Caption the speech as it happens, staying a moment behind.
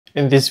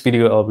In this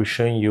video, I'll be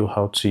showing you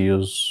how to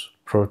use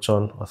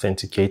Proton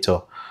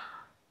Authenticator.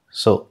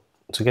 So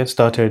to get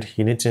started,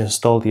 you need to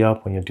install the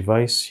app on your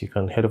device. You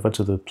can head over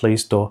to the Play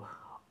Store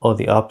or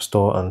the App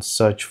Store and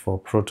search for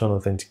Proton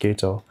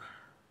Authenticator.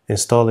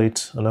 Install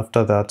it, and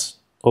after that,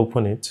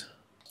 open it.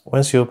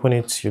 Once you open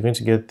it, you're going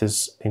to get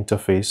this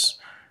interface.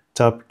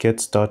 Tap Get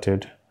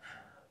Started.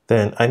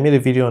 Then I made a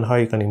video on how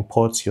you can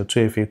import your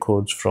 2FA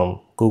codes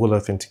from Google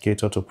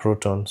Authenticator to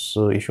Proton.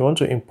 So if you want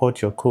to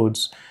import your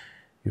codes,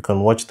 you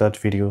can watch that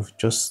video.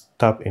 Just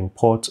tap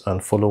import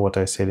and follow what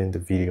I said in the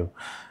video.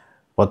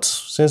 But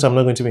since I'm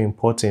not going to be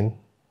importing,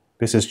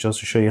 this is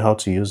just to show you how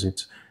to use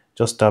it.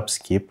 Just tap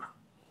skip.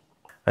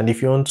 And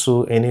if you want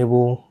to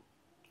enable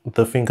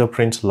the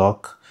fingerprint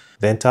lock,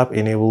 then tap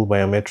enable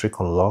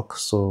biometric unlock.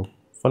 So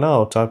for now,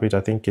 I'll tap it.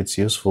 I think it's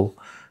useful.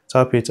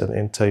 Tap it and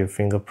enter your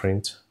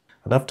fingerprint.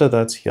 And after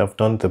that, you have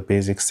done the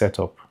basic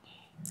setup.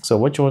 So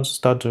what you want to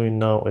start doing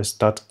now is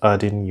start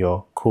adding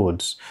your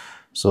codes.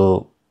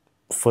 So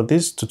for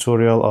this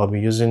tutorial, I'll be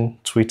using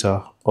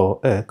Twitter or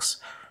X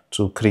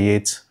to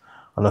create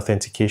an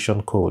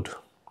authentication code.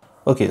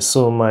 Okay,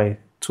 so my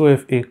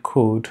 2FA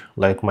code,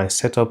 like my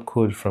setup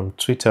code from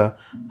Twitter,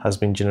 has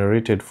been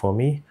generated for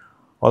me.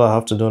 All I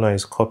have to do now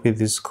is copy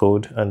this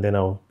code and then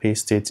I'll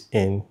paste it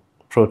in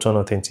Proton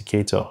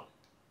Authenticator.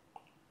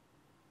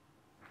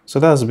 So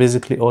that's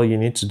basically all you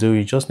need to do.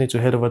 You just need to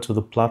head over to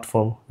the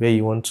platform where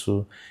you want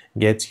to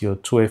get your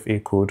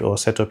 2FA code or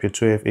set up your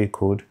 2FA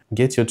code.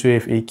 Get your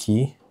 2FA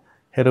key,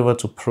 head over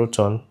to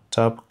Proton,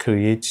 tap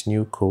Create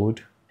New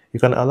Code. You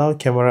can allow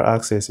camera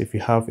access if you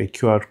have a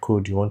QR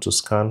code you want to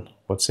scan,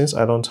 but since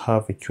I don't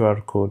have a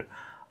QR code,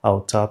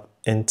 I'll tap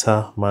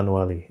Enter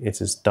manually.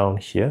 It is down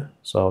here,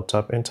 so I'll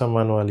tap Enter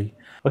manually.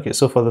 Okay,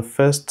 so for the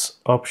first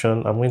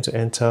option, I'm going to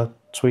enter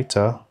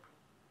Twitter.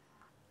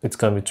 It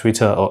can be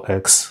Twitter or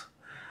X.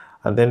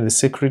 And then the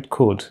secret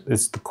code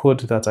is the code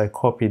that I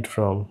copied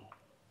from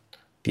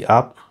the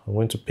app. I'm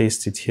going to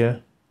paste it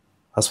here.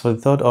 As for the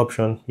third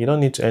option, you don't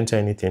need to enter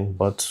anything,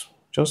 but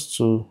just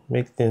to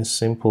make things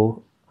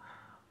simple,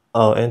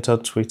 I'll enter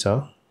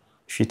Twitter.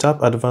 If you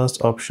tap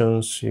advanced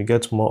options, you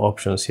get more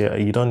options here.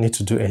 You don't need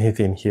to do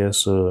anything here,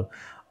 so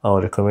I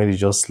would recommend you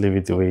just leave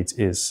it the way it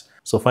is.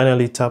 So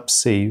finally, tap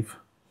save.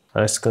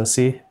 As you can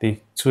see, the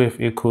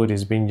 2FA code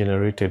is being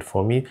generated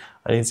for me,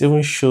 and it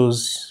even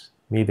shows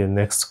me the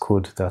next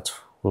code that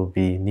will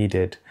be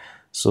needed.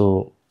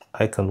 So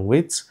I can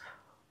wait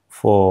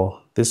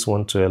for this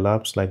one to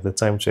elapse, like the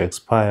time to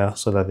expire,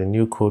 so that the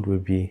new code will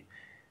be,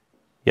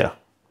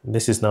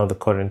 this is now the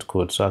current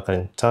code. So I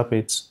can tap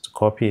it to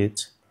copy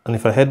it. And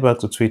if I head back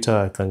to Twitter,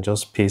 I can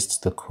just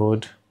paste the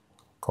code,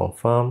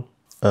 confirm.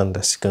 And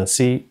as you can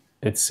see,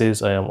 it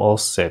says I am all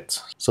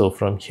set. So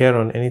from here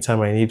on,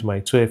 anytime I need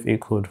my 2FA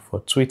code for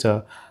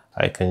Twitter,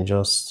 I can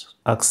just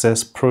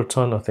access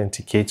Proton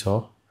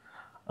Authenticator,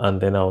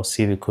 and then I'll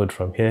see the code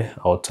from here.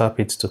 I'll tap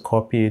it to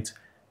copy it,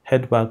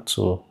 head back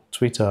to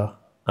Twitter,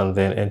 and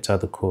then enter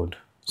the code.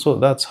 So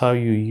that's how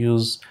you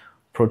use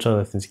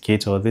Proton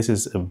Authenticator. This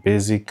is a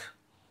basic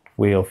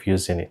way of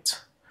using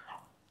it.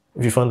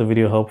 If you found the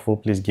video helpful,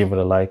 please give it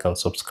a like and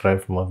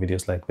subscribe for more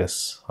videos like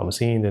this. I'll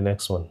see you in the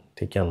next one.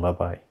 Take care and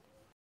bye-bye.